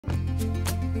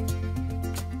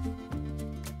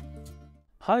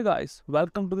Hi guys,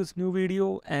 welcome to this new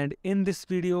video, and in this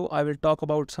video I will talk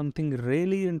about something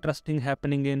really interesting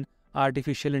happening in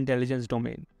artificial intelligence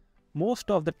domain. Most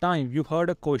of the time you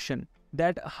heard a question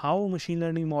that how machine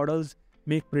learning models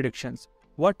make predictions.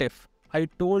 What if I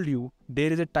told you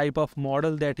there is a type of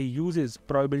model that uses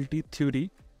probability theory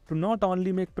to not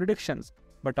only make predictions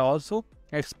but also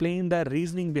explain the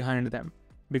reasoning behind them?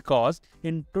 Because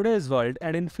in today's world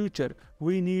and in future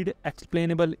we need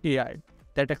explainable AI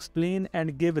that explain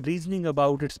and give reasoning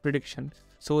about its prediction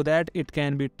so that it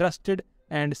can be trusted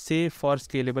and safe for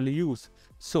scalable use.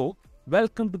 So,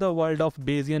 welcome to the world of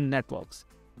Bayesian networks.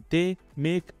 They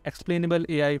make explainable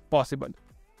AI possible.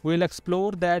 We'll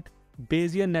explore that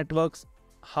Bayesian networks,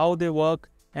 how they work,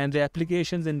 and the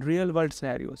applications in real-world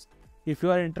scenarios. If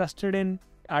you are interested in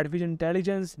artificial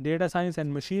intelligence, data science,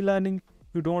 and machine learning,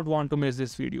 you don't want to miss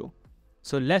this video.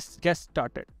 So let's get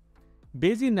started.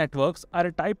 Bayesian networks are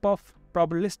a type of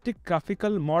probabilistic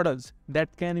graphical models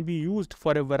that can be used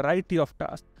for a variety of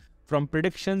tasks, from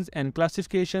predictions and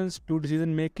classifications to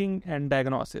decision making and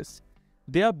diagnosis.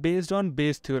 They are based on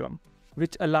Bayes' theorem,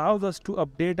 which allows us to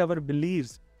update our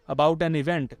beliefs about an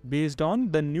event based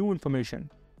on the new information.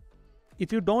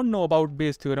 If you don't know about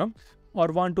Bayes' theorem or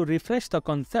want to refresh the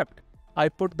concept, I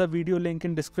put the video link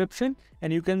in description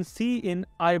and you can see in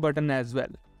I button as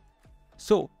well.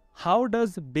 So, how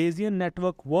does Bayesian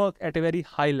network work at a very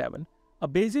high level? A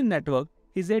Bayesian network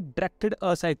is a directed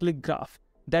acyclic graph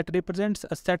that represents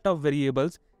a set of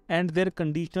variables and their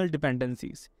conditional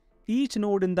dependencies. Each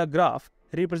node in the graph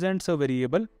represents a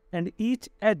variable and each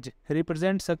edge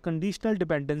represents a conditional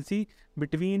dependency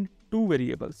between two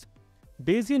variables.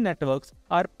 Bayesian networks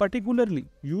are particularly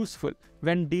useful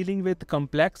when dealing with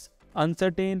complex,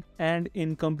 uncertain, and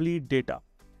incomplete data.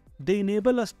 They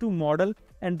enable us to model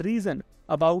and reason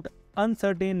about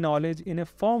uncertain knowledge in a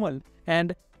formal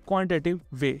and quantitative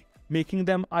way, making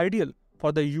them ideal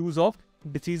for the use of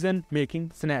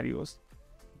decision-making scenarios.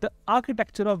 The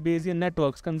architecture of Bayesian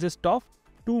networks consists of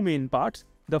two main parts.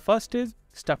 The first is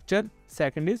structure,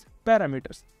 second is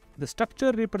parameters. The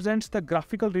structure represents the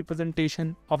graphical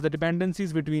representation of the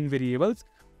dependencies between variables,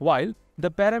 while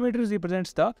the parameters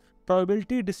represents the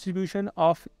probability distribution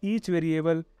of each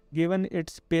variable given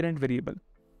its parent variable.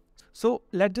 So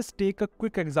let's just take a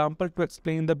quick example to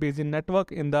explain the Bayesian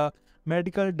network in the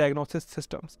medical diagnosis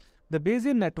systems. The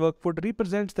Bayesian network would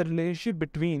represent the relationship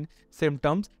between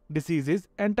symptoms, diseases,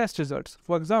 and test results.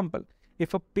 For example,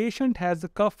 if a patient has a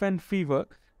cough and fever,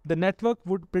 the network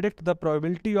would predict the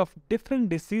probability of different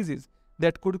diseases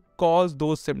that could cause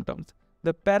those symptoms.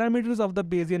 The parameters of the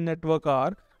Bayesian network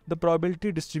are the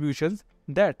probability distributions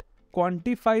that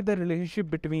quantify the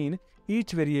relationship between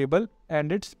each variable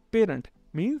and its parent.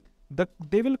 Means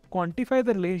they will quantify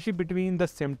the relationship between the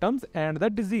symptoms and the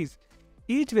disease.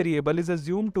 Each variable is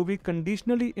assumed to be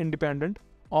conditionally independent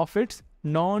of its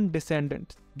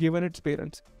non-descendants given its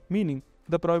parents, meaning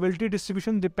the probability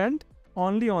distribution depends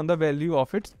only on the value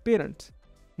of its parents.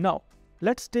 Now,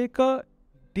 let's take a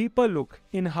deeper look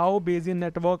in how Bayesian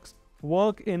networks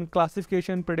work in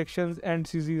classification, predictions, and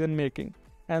decision making.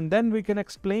 And then we can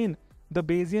explain the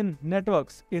Bayesian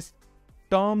networks is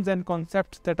terms and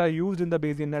concepts that are used in the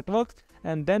Bayesian networks,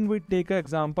 and then we take an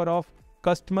example of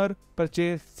customer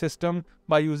purchase system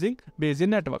by using Bayesian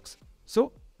networks.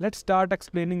 So let's start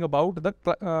explaining about the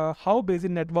how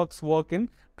Bayesian networks work in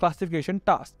classification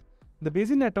tasks. The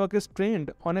Bayesian network is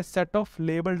trained on a set of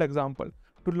labeled examples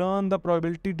to learn the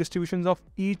probability distributions of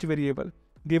each variable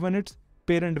given its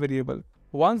parent variable.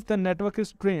 Once the network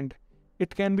is trained,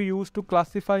 it can be used to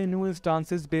classify new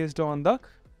instances based on the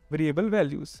variable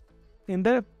values. In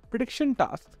the prediction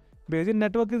task, Bayesian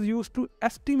network is used to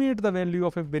estimate the value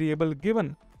of a variable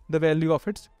given the value of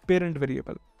its parent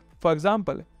variable. For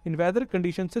example, in weather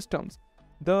condition systems,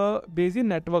 the Bayesian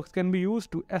networks can be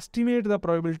used to estimate the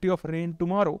probability of rain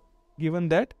tomorrow given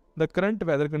that the current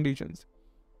weather conditions.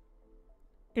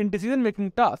 In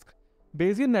decision-making tasks,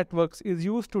 Bayesian networks is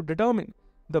used to determine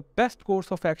the best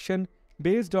course of action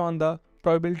based on the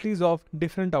probabilities of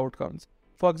different outcomes.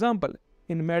 For example,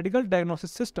 in medical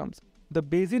diagnosis systems, the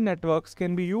Bayesian networks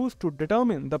can be used to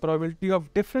determine the probability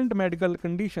of different medical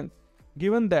conditions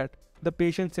given that the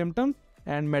patient's symptoms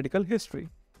and medical history,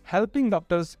 helping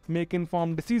doctors make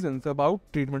informed decisions about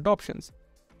treatment options.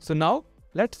 So now,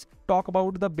 let's talk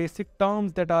about the basic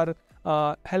terms that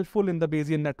are helpful in the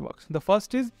Bayesian networks. The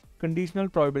first is conditional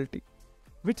probability,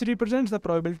 which represents the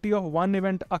probability of one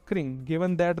event occurring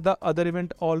given that the other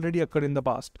event already occurred in the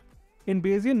past. In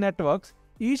Bayesian networks,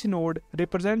 each node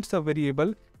represents a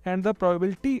variable and the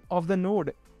probability of the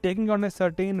node taking on a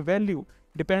certain value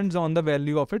depends on the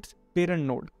value of its parent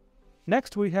node.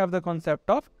 Next, we have the concept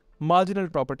of marginal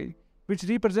property, which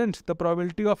represents the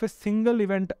probability of a single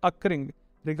event occurring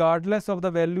regardless of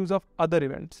the values of other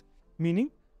events.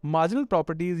 Meaning, marginal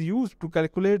property is used to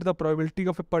calculate the probability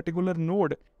of a particular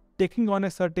node taking on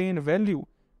a certain value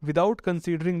without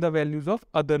considering the values of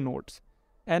other nodes.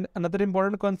 And another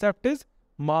important concept is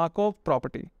Markov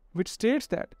property, which states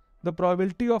that the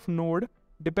probability of node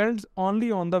depends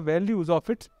only on the values of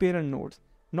its parent nodes,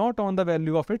 not on the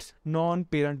value of its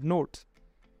non-parent nodes.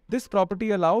 This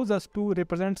property allows us to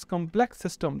represent complex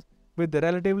systems with a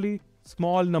relatively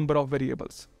small number of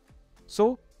variables.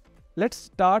 So let's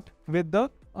start with the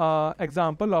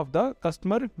example of the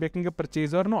customer making a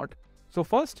purchase or not. So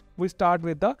first we start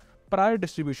with the prior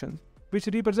distribution, which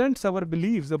represents our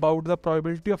beliefs about the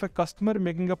probability of a customer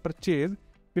making a purchase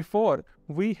before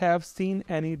we have seen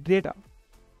any data.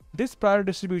 These prior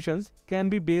distributions can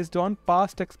be based on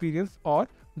past experience or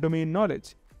domain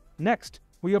knowledge. Next,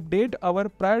 we update our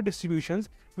prior distributions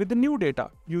with the new data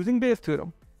using Bayes'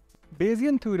 theorem.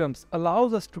 Bayesian theorems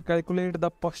allows us to calculate the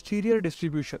posterior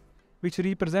distribution, which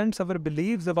represents our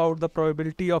beliefs about the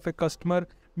probability of a customer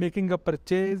making a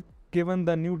purchase given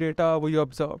the new data we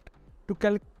observed.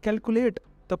 To calculate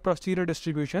the posterior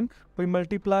distribution, we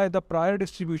multiply the prior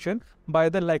distribution by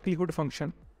the likelihood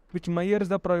function, which measures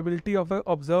the probability of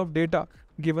observed data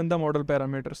given the model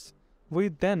parameters. We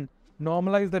then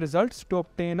normalize the results to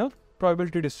obtain a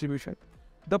probability distribution.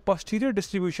 The posterior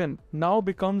distribution now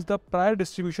becomes the prior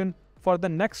distribution for the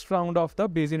next round of the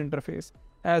Bayesian interface,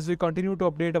 as we continue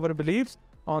to update our beliefs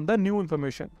on the new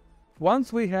information.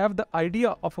 Once we have the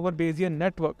idea of our Bayesian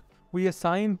network, we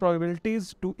assign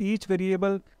probabilities to each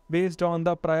variable based on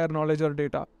the prior knowledge or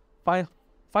data.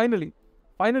 Finally,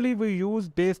 we use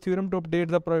Bayes' theorem to update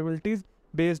the probabilities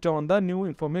based on the new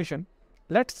information.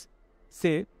 Let's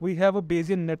say we have a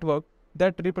Bayesian network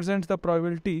that represents the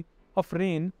probability of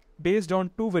rain based on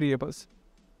two variables,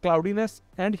 cloudiness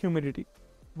and humidity.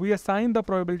 We assign the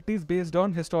probabilities based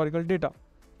on historical data,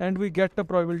 and we get the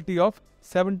probability of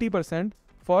 70%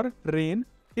 for rain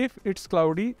if it's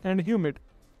cloudy and humid.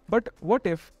 But what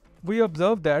if we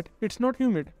observe that it's not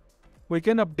humid? We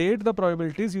can update the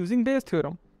probabilities using Bayes'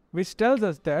 theorem, which tells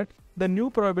us that the new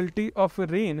probability of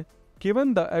rain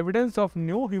given the evidence of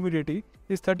no humidity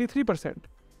is 33%.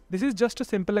 This is just a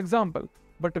simple example,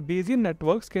 but Bayesian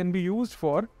networks can be used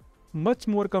for much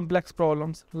more complex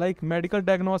problems like medical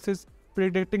diagnosis,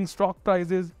 predicting stock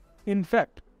prices. In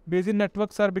fact, Bayesian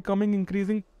networks are becoming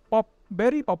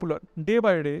very popular day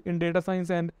by day in data science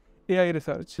and AI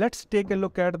research. Let's take a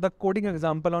look at the coding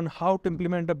example on how to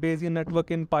implement a Bayesian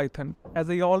network in Python. As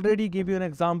I already gave you an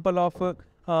example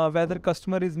of whether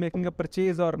customer is making a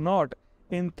purchase or not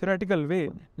in theoretical way,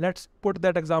 let's put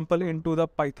that example into the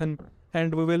Python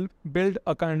and we will build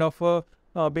a kind of a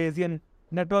Bayesian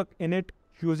network in it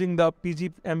using the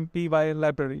pgmpy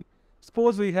library.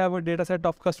 Suppose we have a dataset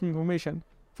of customer information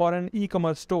for an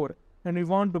e-commerce store and we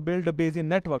want to build a Bayesian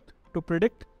network to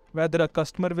predict whether a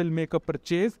customer will make a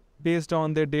purchase based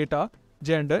on their data,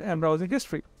 gender and browsing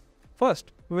history.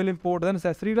 First, we will import the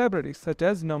necessary libraries such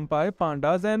as NumPy,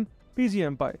 Pandas and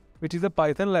pgmpy, which is a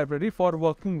Python library for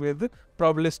working with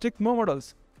probabilistic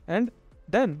models. And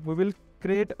then we will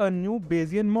create a new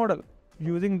Bayesian model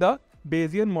using the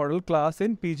Bayesian model class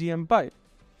in pgmpy.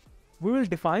 We will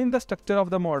define the structure of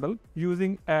the model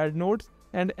using add nodes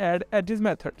and add edges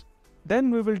methods. Then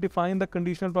we will define the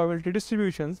conditional probability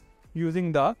distributions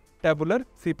using the tabular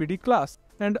CPD class.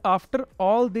 And after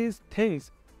all these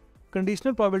things,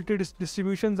 conditional probability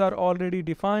distributions are already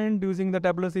defined using the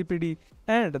tabular CPD,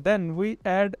 and then we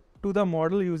add to the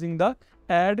model using the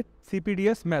add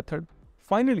CPDS method.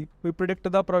 Finally, we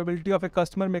predict the probability of a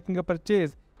customer making a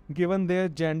purchase given their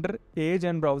gender, age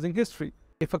and browsing history.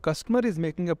 If a customer is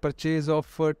making a purchase of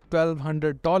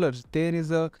 $1,200, there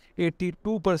is a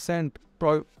 82%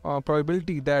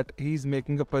 probability that he is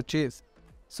making a purchase.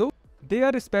 So they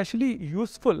are especially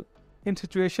useful in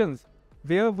situations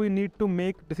where we need to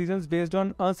make decisions based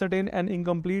on uncertain and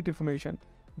incomplete information.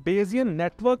 Bayesian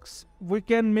networks, we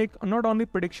can make not only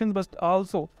predictions but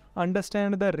also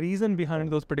understand the reason behind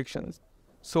those predictions.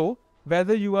 So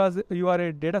whether you are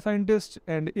a data scientist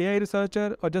and AI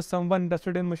researcher or just someone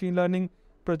interested in machine learning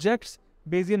projects,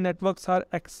 Bayesian networks are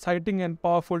exciting and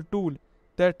powerful tool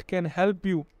that can help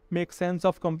you make sense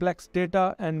of complex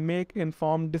data and make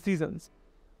informed decisions.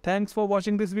 Thanks for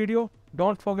watching this video.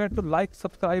 Don't forget to like,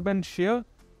 subscribe and share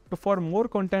for more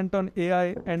content on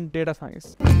AI and data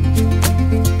science.